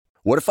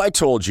What if I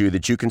told you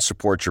that you can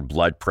support your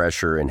blood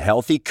pressure and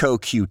healthy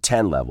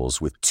CoQ10 levels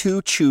with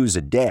 2 chews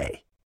a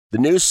day? The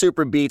new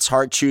Super Beats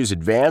Heart Chews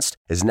Advanced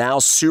is now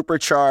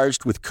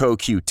supercharged with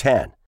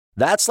CoQ10.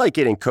 That's like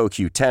getting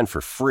CoQ10 for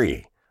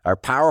free. Our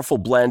powerful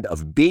blend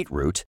of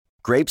beetroot,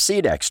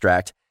 grapeseed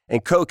extract,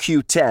 and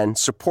CoQ10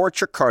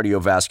 supports your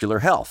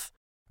cardiovascular health.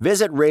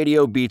 Visit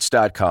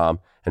RadioBeats.com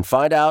and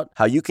find out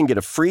how you can get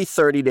a free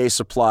 30-day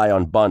supply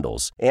on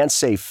bundles and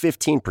save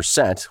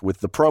 15% with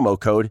the promo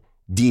code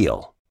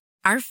DEAL.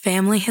 Our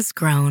family has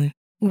grown.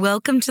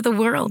 Welcome to the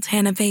world,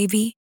 Hannah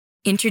baby.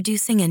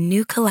 Introducing a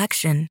new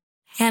collection,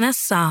 Hannah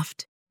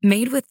Soft,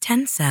 made with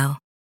Tencel.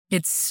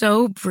 It's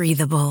so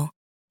breathable,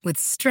 with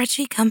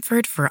stretchy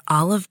comfort for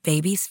all of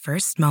baby's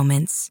first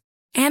moments.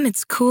 And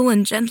it's cool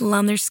and gentle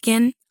on their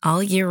skin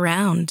all year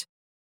round.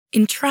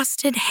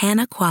 Entrusted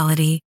Hannah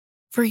quality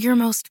for your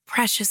most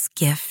precious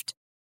gift.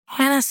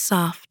 Hannah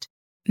Soft,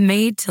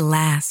 made to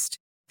last.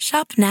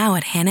 Shop now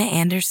at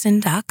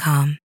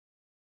hannahanderson.com.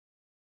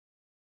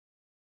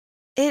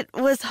 It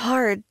was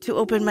hard to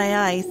open my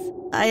eyes.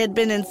 I had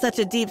been in such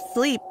a deep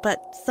sleep,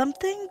 but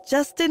something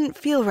just didn't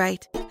feel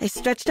right. I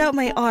stretched out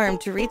my arm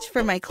to reach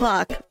for my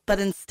clock, but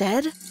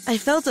instead, I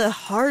felt a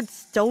hard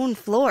stone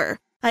floor.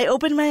 I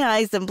opened my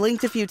eyes and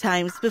blinked a few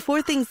times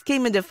before things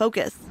came into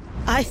focus.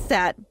 I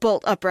sat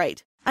bolt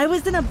upright. I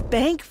was in a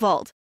bank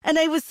vault, and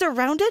I was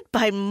surrounded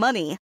by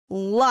money.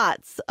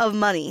 Lots of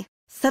money.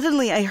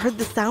 Suddenly, I heard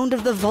the sound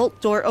of the vault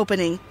door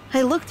opening.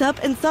 I looked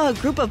up and saw a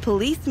group of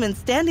policemen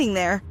standing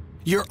there.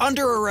 You're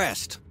under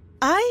arrest.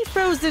 I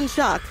froze in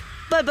shock.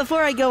 But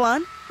before I go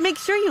on, make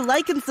sure you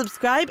like and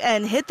subscribe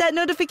and hit that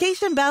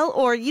notification bell,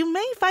 or you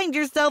may find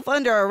yourself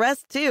under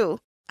arrest too.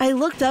 I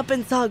looked up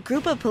and saw a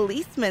group of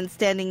policemen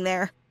standing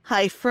there.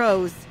 I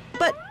froze.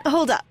 But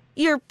hold up.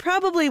 You're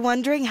probably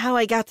wondering how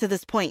I got to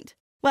this point.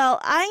 Well,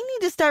 I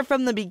need to start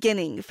from the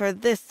beginning for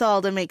this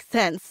all to make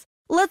sense.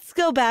 Let's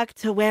go back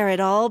to where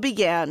it all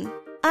began.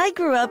 I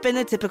grew up in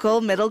a typical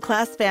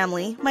middle-class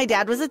family. My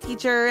dad was a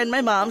teacher and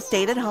my mom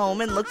stayed at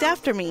home and looked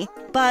after me.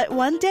 But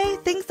one day,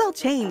 things all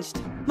changed.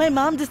 My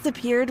mom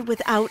disappeared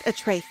without a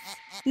trace.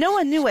 No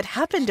one knew what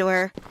happened to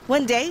her.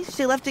 One day,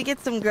 she left to get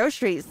some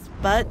groceries,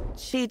 but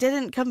she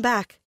didn't come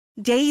back.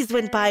 Days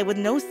went by with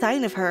no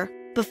sign of her.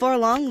 Before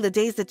long, the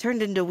days had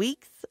turned into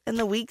weeks, and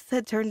the weeks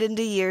had turned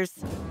into years.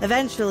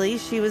 Eventually,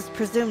 she was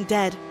presumed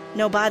dead.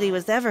 No body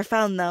was ever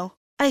found, though.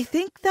 I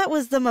think that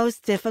was the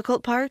most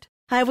difficult part.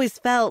 I always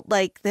felt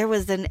like there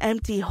was an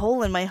empty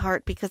hole in my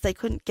heart because I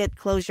couldn't get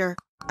closure.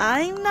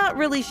 I'm not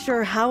really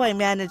sure how I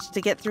managed to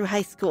get through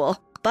high school,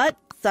 but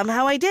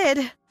somehow I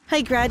did.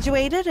 I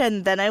graduated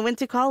and then I went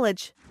to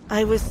college.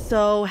 I was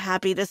so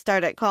happy to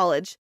start at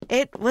college.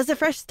 It was a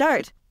fresh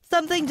start,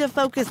 something to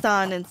focus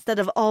on instead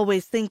of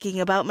always thinking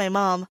about my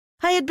mom.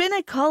 I had been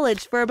at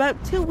college for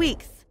about 2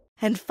 weeks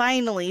and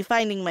finally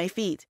finding my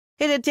feet.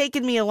 It had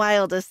taken me a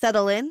while to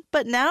settle in,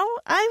 but now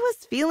I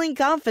was feeling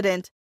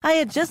confident. I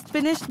had just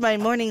finished my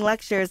morning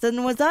lectures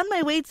and was on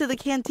my way to the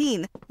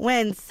canteen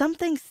when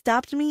something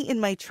stopped me in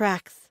my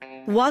tracks.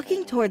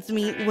 Walking towards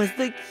me was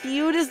the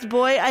cutest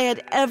boy I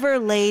had ever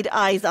laid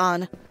eyes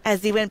on.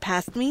 As he went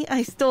past me,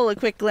 I stole a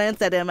quick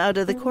glance at him out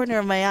of the corner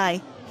of my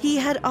eye. He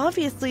had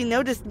obviously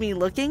noticed me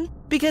looking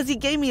because he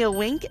gave me a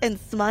wink and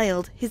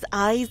smiled, his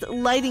eyes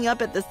lighting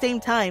up at the same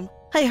time.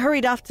 I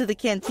hurried off to the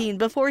canteen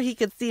before he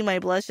could see my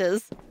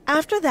blushes.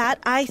 After that,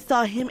 I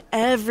saw him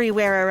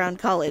everywhere around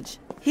college.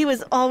 He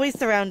was always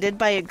surrounded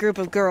by a group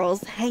of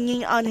girls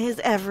hanging on his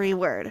every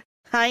word.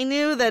 I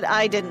knew that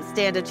I didn't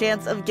stand a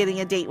chance of getting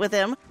a date with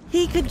him.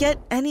 He could get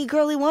any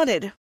girl he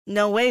wanted.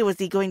 No way was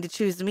he going to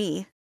choose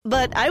me.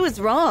 But I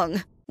was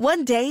wrong.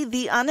 One day,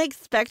 the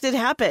unexpected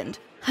happened.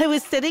 I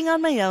was sitting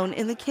on my own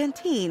in the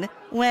canteen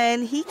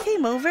when he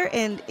came over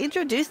and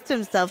introduced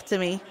himself to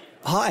me.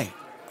 Hi,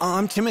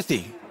 I'm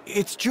Timothy.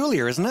 It's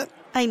Julia, isn't it?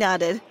 I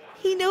nodded.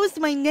 He knows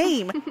my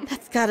name.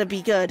 That's gotta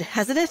be good,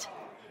 hasn't it?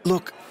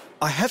 Look,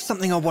 I have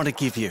something I want to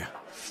give you.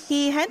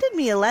 He handed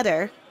me a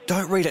letter.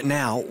 Don't read it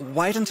now.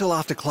 Wait until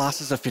after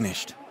classes are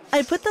finished.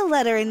 I put the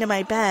letter into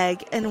my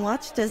bag and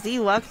watched as he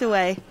walked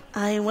away.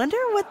 I wonder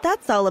what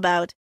that's all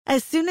about.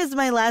 As soon as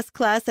my last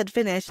class had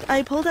finished,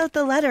 I pulled out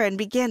the letter and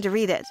began to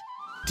read it.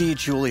 Dear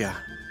Julia,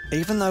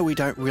 even though we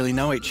don't really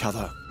know each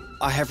other,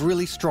 I have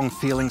really strong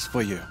feelings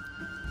for you.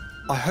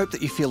 I hope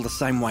that you feel the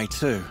same way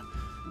too.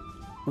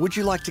 Would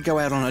you like to go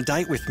out on a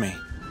date with me?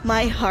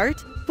 My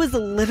heart was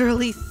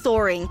literally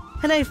soaring,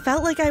 and I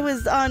felt like I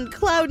was on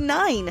cloud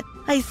 9.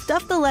 I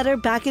stuffed the letter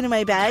back into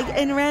my bag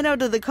and ran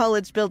out of the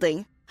college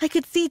building. I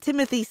could see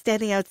Timothy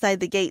standing outside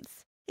the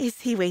gates.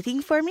 Is he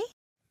waiting for me?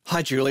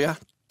 Hi, Julia.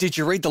 Did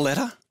you read the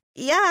letter?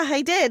 Yeah,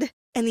 I did.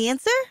 And the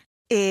answer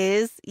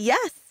is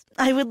yes.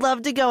 I would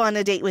love to go on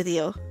a date with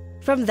you.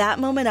 From that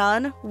moment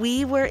on,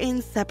 we were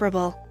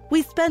inseparable.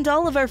 We spent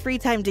all of our free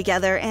time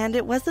together, and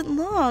it wasn't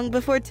long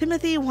before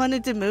Timothy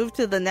wanted to move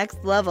to the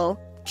next level.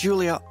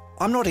 Julia,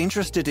 I'm not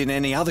interested in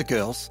any other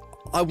girls.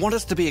 I want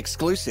us to be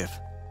exclusive.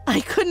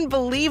 I couldn't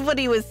believe what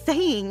he was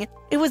saying.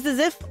 It was as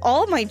if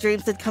all my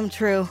dreams had come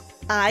true.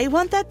 I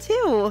want that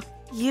too.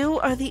 You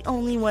are the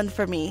only one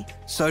for me.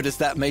 So does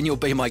that mean you'll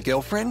be my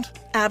girlfriend?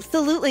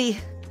 Absolutely.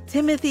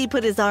 Timothy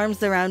put his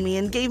arms around me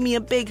and gave me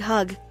a big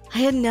hug. I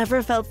had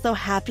never felt so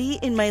happy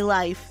in my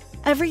life.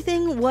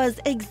 Everything was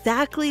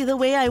exactly the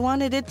way I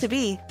wanted it to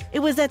be. It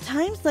was at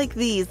times like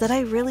these that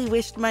I really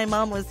wished my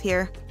mom was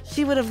here.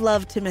 She would have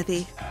loved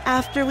Timothy.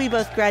 After we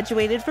both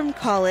graduated from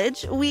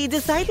college, we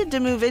decided to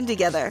move in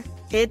together.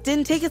 It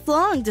didn't take us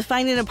long to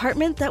find an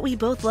apartment that we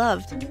both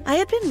loved. I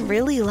had been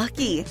really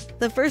lucky.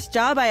 The first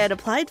job I had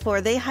applied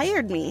for, they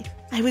hired me.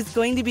 I was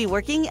going to be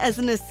working as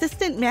an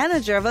assistant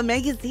manager of a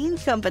magazine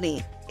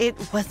company. It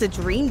was a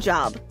dream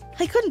job.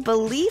 I couldn't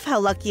believe how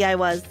lucky I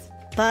was.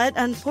 But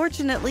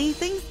unfortunately,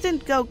 things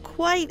didn't go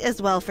quite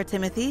as well for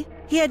Timothy.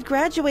 He had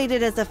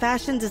graduated as a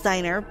fashion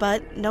designer,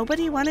 but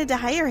nobody wanted to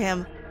hire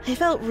him. I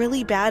felt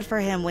really bad for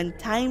him when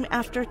time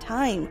after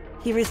time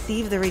he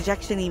received the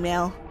rejection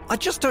email. I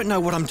just don't know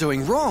what I'm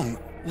doing wrong.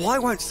 Why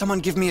won't someone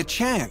give me a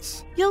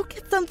chance? You'll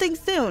get something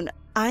soon.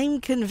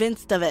 I'm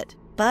convinced of it.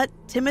 But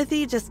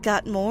Timothy just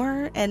got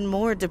more and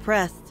more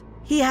depressed.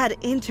 He had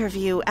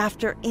interview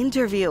after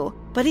interview,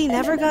 but he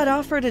never got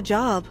offered a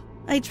job.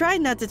 I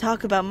tried not to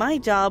talk about my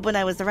job when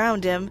I was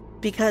around him,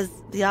 because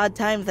the odd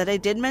times that I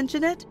did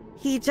mention it,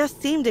 he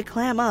just seemed to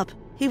clam up.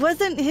 He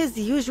wasn't his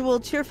usual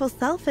cheerful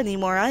self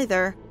anymore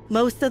either.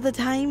 Most of the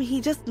time,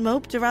 he just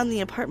moped around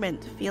the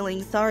apartment,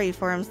 feeling sorry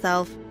for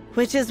himself.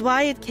 Which is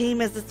why it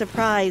came as a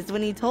surprise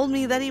when he told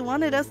me that he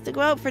wanted us to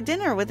go out for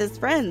dinner with his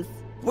friends.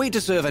 We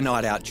deserve a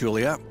night out,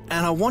 Julia,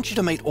 and I want you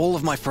to meet all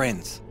of my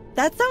friends.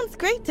 That sounds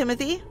great,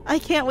 Timothy. I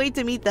can't wait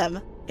to meet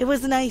them. It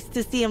was nice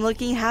to see him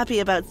looking happy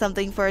about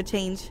something for a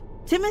change.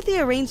 Timothy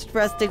arranged for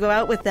us to go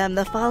out with them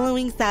the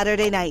following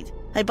Saturday night.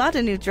 I bought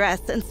a new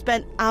dress and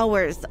spent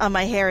hours on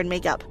my hair and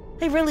makeup.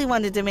 I really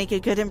wanted to make a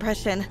good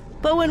impression.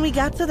 But when we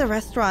got to the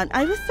restaurant,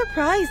 I was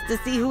surprised to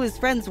see who his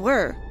friends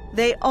were.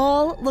 They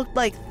all looked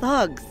like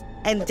thugs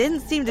and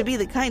didn't seem to be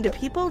the kind of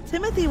people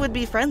Timothy would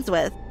be friends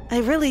with. I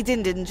really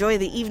didn't enjoy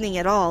the evening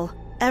at all.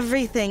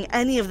 Everything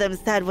any of them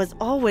said was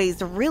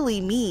always really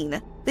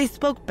mean. They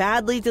spoke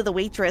badly to the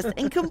waitress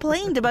and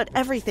complained about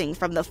everything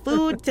from the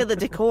food to the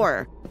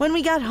decor. When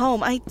we got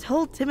home, I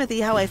told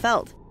Timothy how I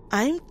felt.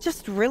 I'm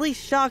just really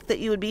shocked that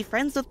you would be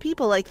friends with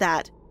people like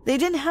that. They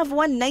didn't have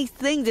one nice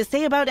thing to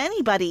say about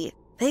anybody.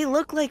 They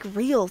look like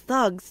real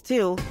thugs,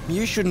 too.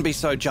 You shouldn't be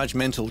so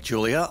judgmental,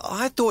 Julia.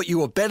 I thought you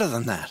were better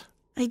than that.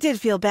 I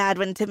did feel bad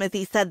when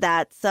Timothy said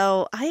that,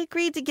 so I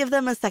agreed to give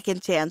them a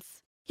second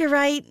chance. You're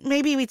right,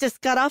 maybe we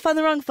just got off on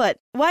the wrong foot.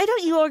 Why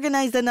don't you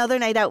organize another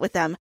night out with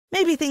them?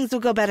 Maybe things will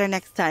go better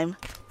next time.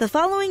 The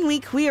following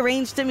week, we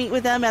arranged to meet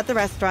with them at the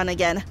restaurant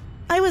again.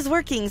 I was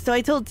working, so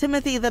I told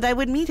Timothy that I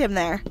would meet him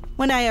there.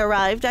 When I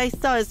arrived, I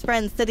saw his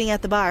friends sitting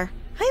at the bar.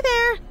 Hi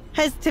there!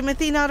 Has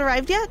Timothy not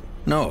arrived yet?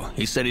 No,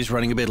 he said he's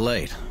running a bit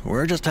late.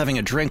 We're just having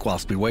a drink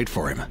whilst we wait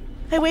for him.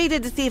 I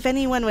waited to see if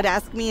anyone would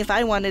ask me if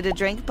I wanted a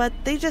drink, but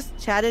they just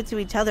chatted to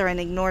each other and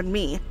ignored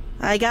me.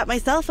 I got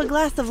myself a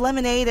glass of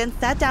lemonade and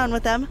sat down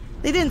with them.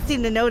 They didn't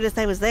seem to notice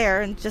I was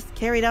there and just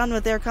carried on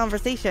with their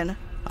conversation.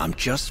 I'm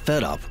just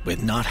fed up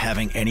with not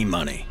having any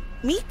money.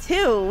 Me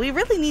too. We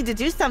really need to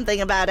do something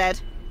about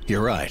it.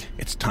 You're right.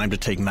 It's time to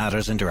take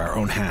matters into our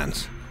own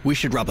hands. We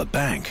should rob a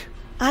bank.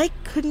 I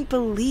couldn't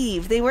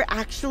believe they were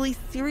actually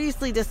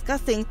seriously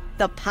discussing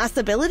the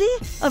possibility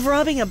of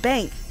robbing a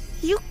bank.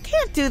 You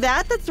can't do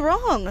that. That's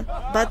wrong.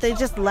 But they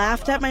just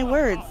laughed at my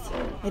words.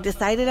 I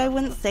decided I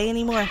wouldn't say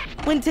anymore.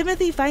 When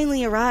Timothy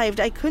finally arrived,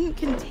 I couldn't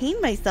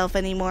contain myself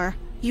anymore.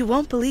 You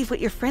won't believe what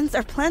your friends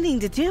are planning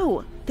to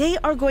do. They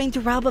are going to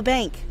rob a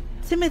bank.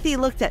 Timothy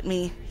looked at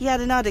me. He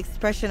had an odd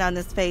expression on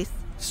his face.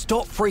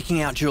 Stop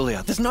freaking out,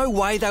 Julia. There's no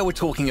way they were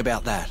talking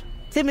about that.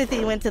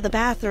 Timothy went to the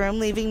bathroom,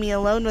 leaving me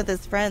alone with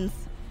his friends.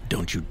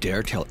 Don't you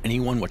dare tell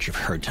anyone what you've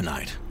heard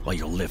tonight, or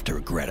you'll live to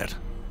regret it.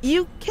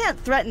 You can't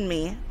threaten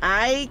me.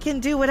 I can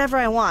do whatever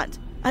I want.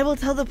 I will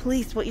tell the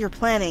police what you're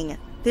planning.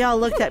 They all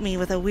looked at me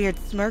with a weird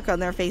smirk on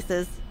their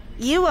faces.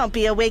 You won't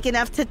be awake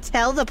enough to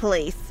tell the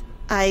police.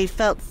 I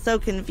felt so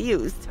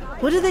confused.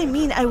 What do they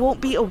mean I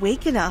won't be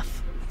awake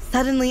enough?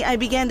 Suddenly, I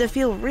began to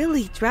feel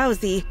really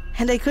drowsy,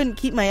 and I couldn't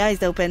keep my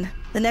eyes open.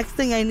 The next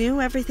thing I knew,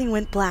 everything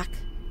went black.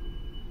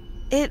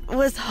 It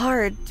was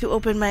hard to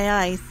open my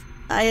eyes.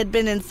 I had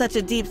been in such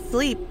a deep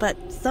sleep, but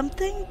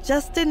something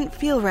just didn't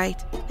feel right.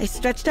 I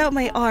stretched out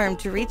my arm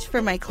to reach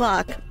for my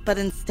clock, but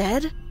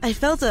instead, I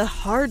felt a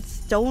hard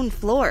stone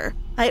floor.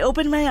 I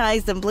opened my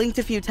eyes and blinked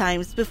a few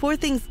times before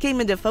things came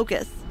into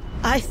focus.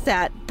 I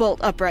sat bolt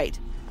upright.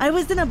 I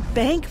was in a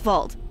bank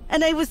vault,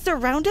 and I was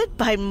surrounded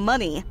by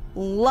money.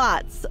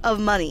 Lots of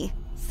money.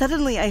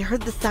 Suddenly, I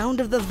heard the sound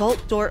of the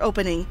vault door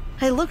opening.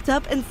 I looked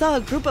up and saw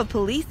a group of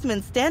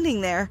policemen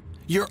standing there.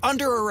 You're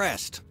under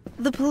arrest.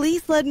 The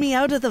police led me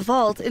out of the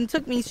vault and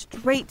took me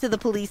straight to the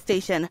police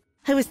station.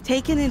 I was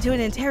taken into an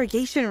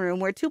interrogation room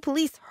where two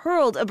police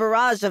hurled a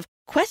barrage of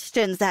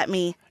questions at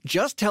me.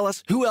 Just tell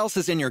us who else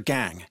is in your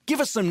gang.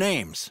 Give us some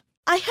names.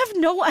 I have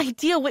no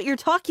idea what you're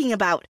talking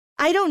about.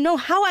 I don't know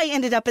how I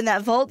ended up in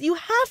that vault. You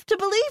have to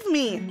believe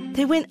me.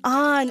 They went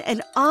on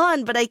and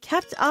on, but I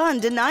kept on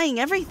denying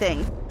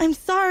everything. I'm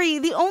sorry.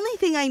 The only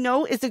thing I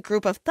know is a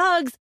group of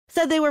thugs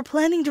said they were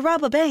planning to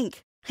rob a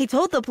bank. I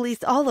told the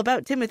police all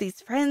about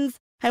Timothy's friends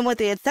and what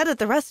they had said at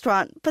the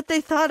restaurant, but they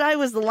thought I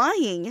was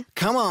lying.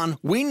 Come on,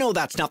 we know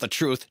that's not the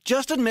truth.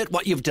 Just admit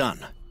what you've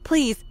done.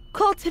 Please,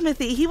 call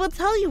Timothy. He will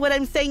tell you what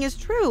I'm saying is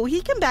true. He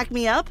can back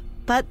me up.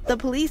 But the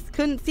police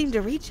couldn't seem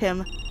to reach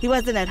him. He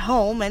wasn't at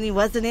home and he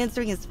wasn't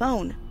answering his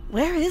phone.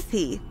 Where is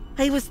he?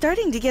 I was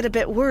starting to get a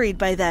bit worried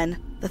by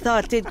then. The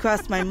thought did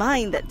cross my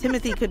mind that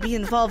Timothy could be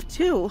involved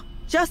too.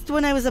 Just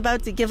when I was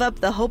about to give up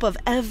the hope of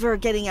ever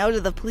getting out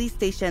of the police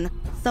station,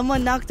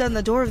 someone knocked on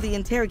the door of the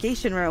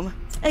interrogation room.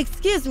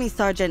 Excuse me,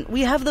 Sergeant.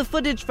 We have the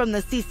footage from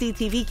the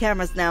CCTV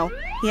cameras now.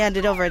 He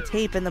handed over a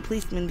tape and the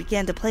policeman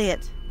began to play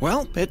it.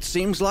 Well, it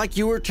seems like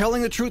you were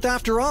telling the truth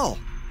after all.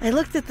 I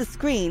looked at the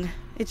screen.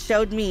 It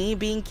showed me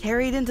being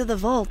carried into the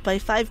vault by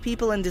 5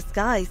 people in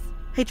disguise.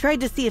 I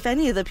tried to see if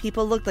any of the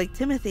people looked like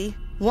Timothy.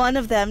 One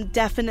of them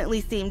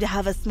definitely seemed to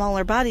have a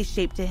smaller body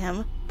shape to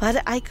him,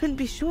 but I couldn't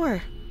be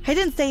sure. I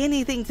didn't say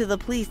anything to the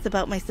police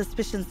about my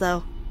suspicions,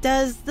 though.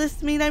 Does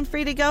this mean I'm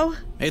free to go?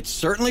 It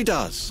certainly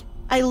does.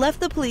 I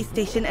left the police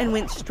station and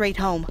went straight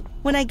home.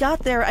 When I got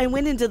there, I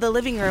went into the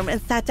living room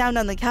and sat down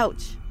on the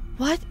couch.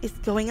 What is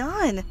going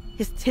on?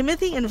 Is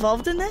Timothy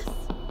involved in this?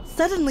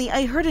 Suddenly,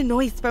 I heard a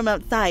noise from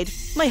outside.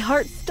 My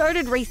heart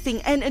started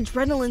racing and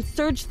adrenaline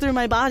surged through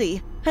my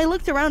body. I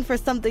looked around for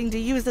something to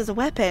use as a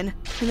weapon.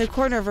 In the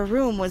corner of a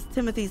room was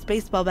Timothy's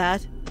baseball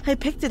bat. I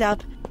picked it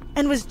up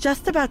and was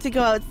just about to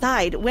go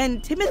outside when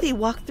Timothy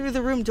walked through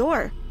the room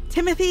door.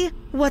 Timothy,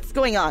 what's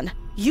going on?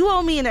 You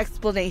owe me an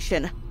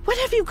explanation. What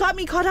have you got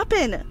me caught up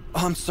in?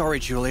 I'm sorry,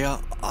 Julia.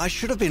 I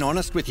should have been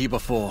honest with you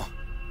before.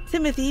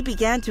 Timothy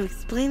began to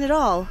explain it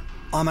all.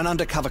 I'm an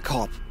undercover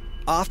cop.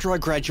 After I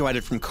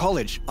graduated from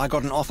college, I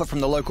got an offer from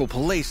the local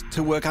police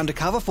to work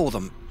undercover for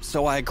them,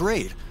 so I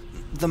agreed.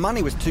 The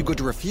money was too good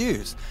to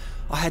refuse.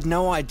 I had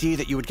no idea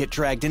that you would get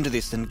dragged into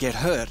this and get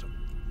hurt.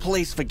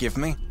 Please forgive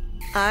me.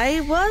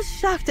 I was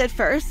shocked at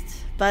first,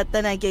 but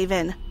then I gave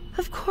in.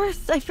 Of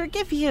course, I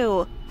forgive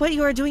you. What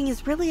you are doing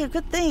is really a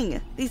good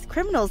thing. These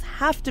criminals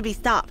have to be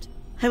stopped.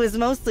 I was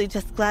mostly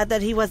just glad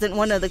that he wasn't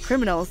one of the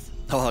criminals.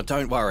 Oh,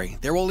 don't worry.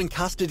 They're all in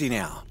custody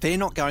now. They're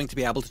not going to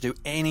be able to do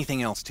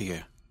anything else to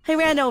you. I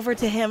ran over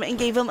to him and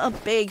gave him a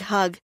big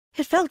hug.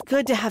 It felt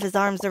good to have his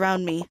arms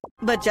around me.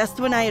 But just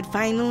when I had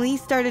finally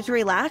started to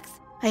relax,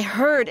 I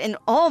heard an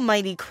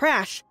almighty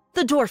crash.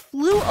 The door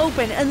flew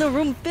open and the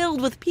room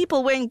filled with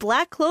people wearing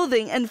black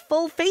clothing and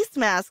full face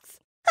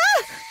masks.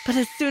 Ah! But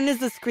as soon as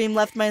the scream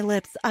left my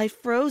lips, I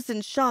froze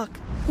in shock.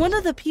 One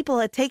of the people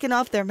had taken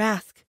off their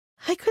mask.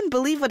 I couldn't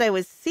believe what I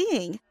was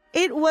seeing.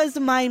 It was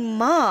my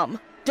mom.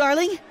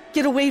 "Darling,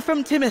 get away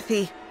from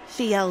Timothy,"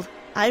 she yelled.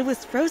 I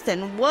was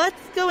frozen.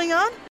 What's going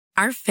on?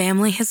 Our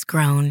family has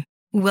grown.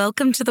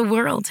 Welcome to the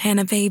world,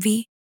 Hannah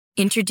baby.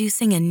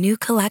 Introducing a new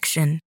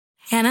collection,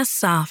 Hannah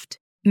Soft,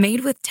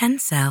 made with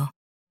Tencel.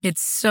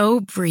 It's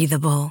so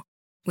breathable,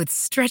 with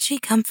stretchy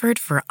comfort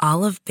for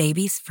all of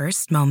baby's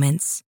first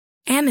moments.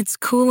 And it's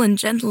cool and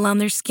gentle on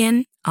their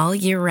skin all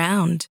year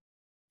round.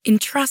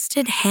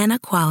 Entrusted Hannah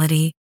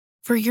quality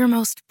for your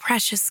most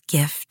precious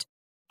gift.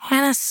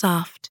 Hannah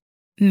Soft,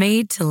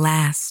 made to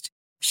last.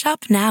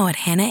 Shop now at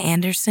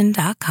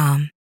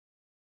hannahanderson.com.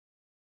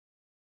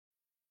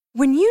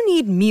 When you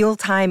need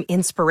mealtime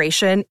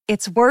inspiration,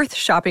 it's worth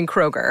shopping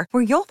Kroger,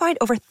 where you'll find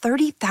over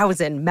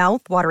 30,000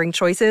 mouth-watering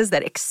choices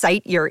that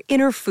excite your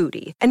inner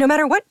foodie. And no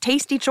matter what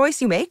tasty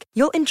choice you make,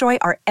 you'll enjoy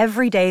our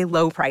everyday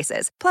low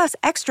prices, plus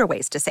extra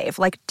ways to save,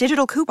 like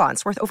digital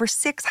coupons worth over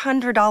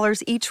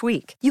 $600 each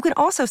week. You can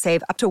also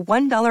save up to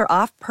 $1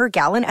 off per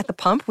gallon at the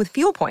pump with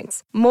fuel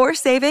points. More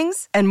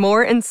savings and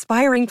more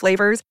inspiring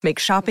flavors make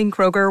shopping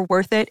Kroger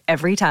worth it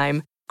every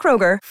time.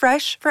 Kroger,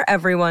 fresh for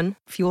everyone.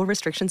 Fuel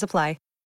restrictions apply.